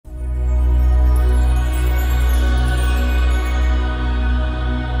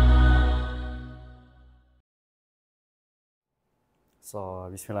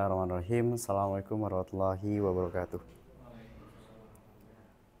Bismillahirrahmanirrahim. Assalamualaikum warahmatullahi wabarakatuh.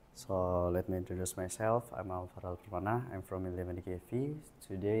 Let me introduce myself. I'm Alfarrel Permana. I'm from 11 KV.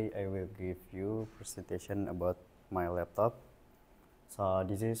 Today, I will give you presentation about my laptop.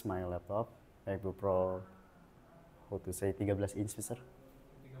 This is my laptop, MacBook Pro. How to say 13 inch, Mister?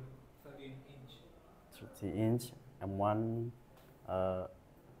 13 inch. 30 inch M1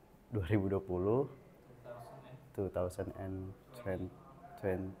 2020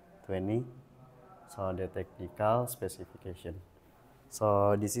 2020. The technical specification.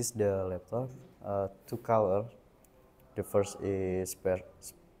 This is the laptop. Two color. The first is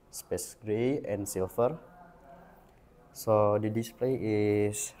space gray and silver. The display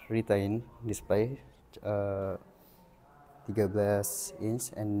is retain display, 13 inch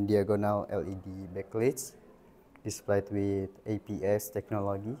and diagonal LED backlit, displayed with APS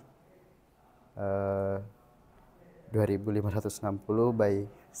technology, 2560 by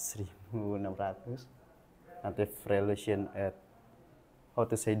 1600, native resolution at how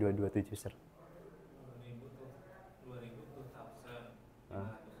to say 227, sir.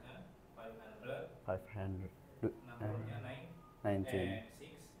 500-nya 500 numbernya 19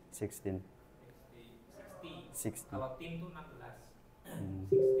 16 60. 60. Kalau tim tuh 16.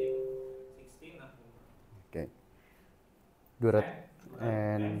 16 60. Okay.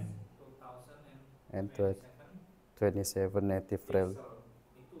 And And 2027 27 native rel pixel.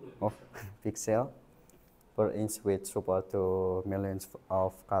 Itu of pixel per inch with support to millions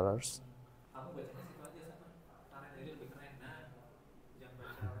of colors. Kamu bacanya situ aja sama. Karena jadi lebih keren. Nah, jangan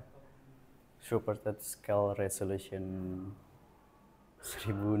baca laptop. Supported scale resolution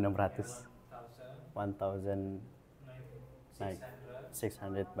 1600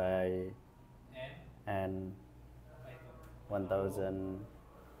 1600 by and 1000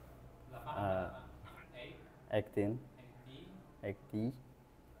 18 80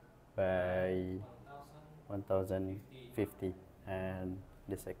 by 1050, and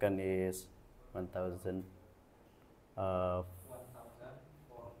the second is 1000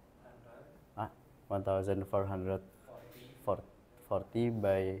 1440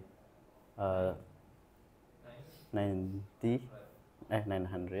 by 900,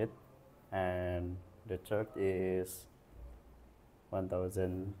 and the third is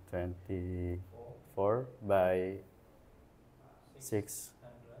 1024 by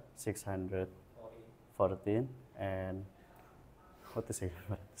 614, and what to say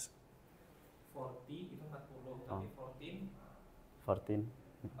 40 itu 40, tapi 14 14.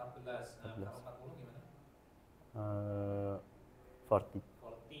 Kalau 40 gimana? 40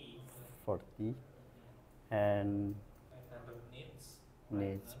 40 and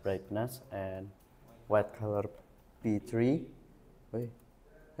needs brightness and white color P3. Wait,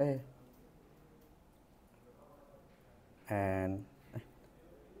 hey.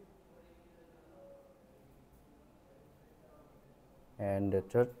 And the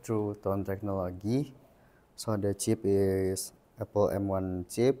third true tone technology. The chip is Apple M1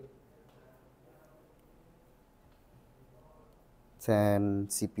 chip, 10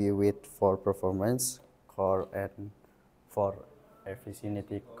 CPU with 4 performance core and 4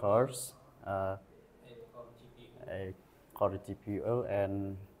 efficiency cores, a core GPU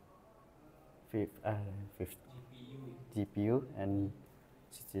and 5 GPU, and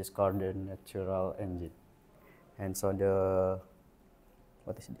it is called the natural engine. And the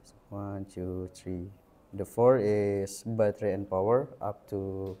what is this? 1, 2, 3. The 4 is battery and power up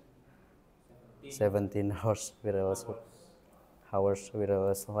to 17 hours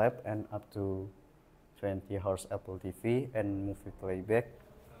wireless lab and up to 20 hours Apple TV and movie playback.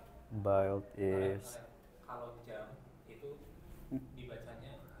 Build is kalau jam itu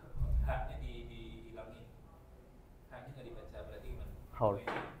dibacanya H-nya dihilangin. H-nya nggak dibaca, berarti gimana?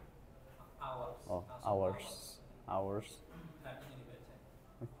 hours. Hours. H-nya nggak dibaca.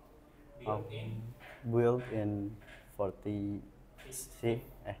 Built-in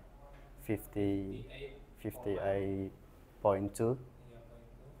 58.2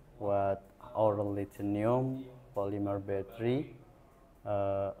 watt or lithium polymer battery,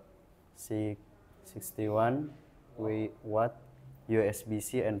 61 watt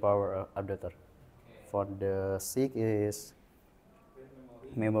USB-C and power adapter. For the SIG is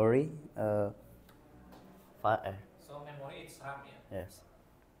memory. So memory it's RAM, ya? Yes.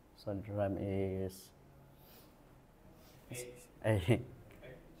 So the RAM is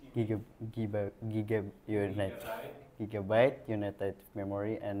gigabyte united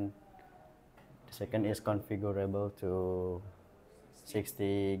memory, and the second is configurable to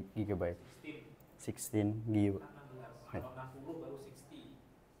 60 gigabyte. 16 gigabyte. Kalau 60 baru 60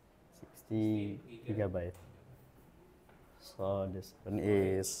 60 gigabyte. So this one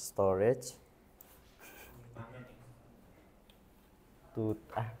is storage. Penyimpanan nih. To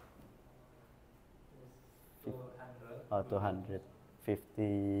 200.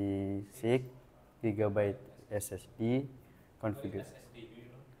 256 gigabyte SSD configure SSD, do you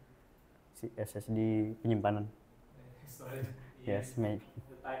know? SSD penyimpanan. Storage. Yes, maybe.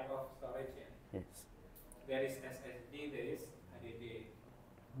 The type of storage, yeah. Yes. There is SSD, there is HDD.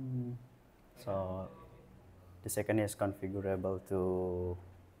 So the second is configurable to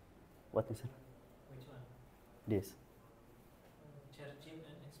what is it? Which one? This. Charging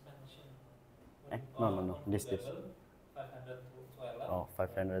and expansion. No. This. 512. Oh,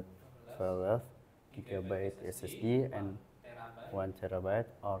 512 gigabyte SSD and 1 terabyte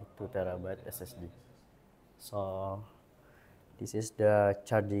or 2 terabyte SSD. So this is the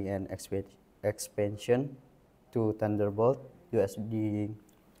charging and expansion to Thunderbolt USB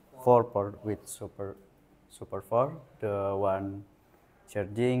 4 port with Super 4, the one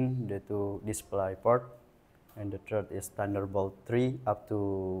charging, the 2 display port, and the third is Thunderbolt 3 up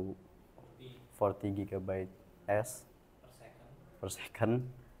to 40 gigabyte S per second,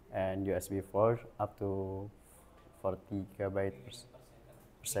 and USB 4 up to 40 gigabyte per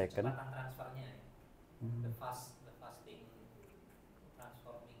second. Kecepatan transfernya ya. The fasting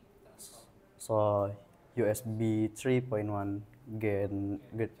transforming transform. So USB 3.1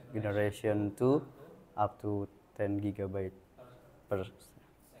 generation 2 up to 10 gigabyte per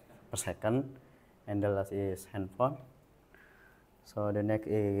second, and the last is handphone. So the next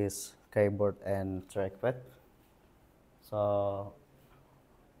is keyboard and trackpad. So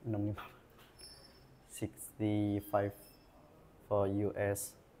 65 for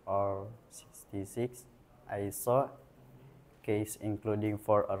US or 66 ISO case, including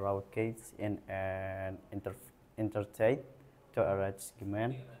for a raw case in an interchange to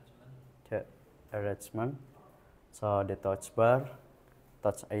arrangement. So the touch bar,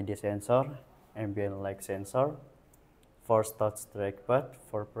 touch ID sensor, ambient light sensor, force touch trackpad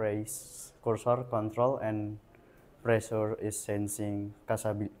for press cursor control and pressure is sensing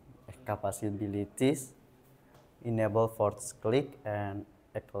capabilities, enable force click and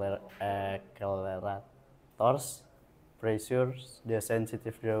accelerators, pressures, the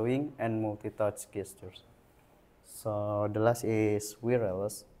sensitive drawing, and multi-touch gestures. So the last is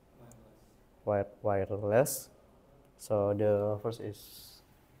wireless. So the first is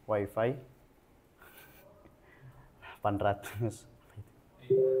Wi-Fi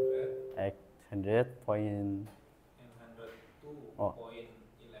 800 point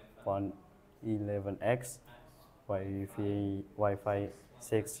 11x Wi-Fi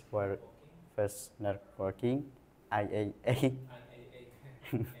 6 wireless networking IAA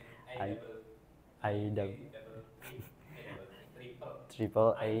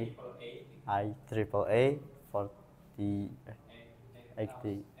triple A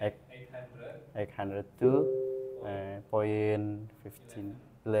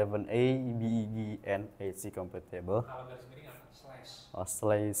 802.1511A BEG and AC compatible. Kalau garis miring apa? Slash.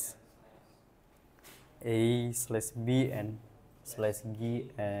 Slash A slash B and slash G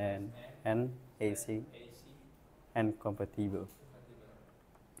and AC and compatible.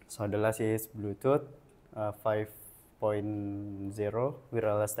 So the last is Bluetooth 5.0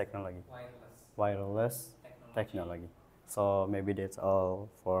 wireless technology. So maybe that's all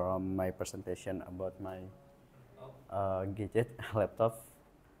for my presentation about my gadget laptop.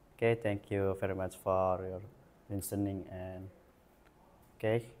 Okay, thank you very much for your listening and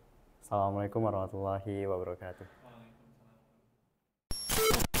okay, assalamualaikum warahmatullahi wabarakatuh.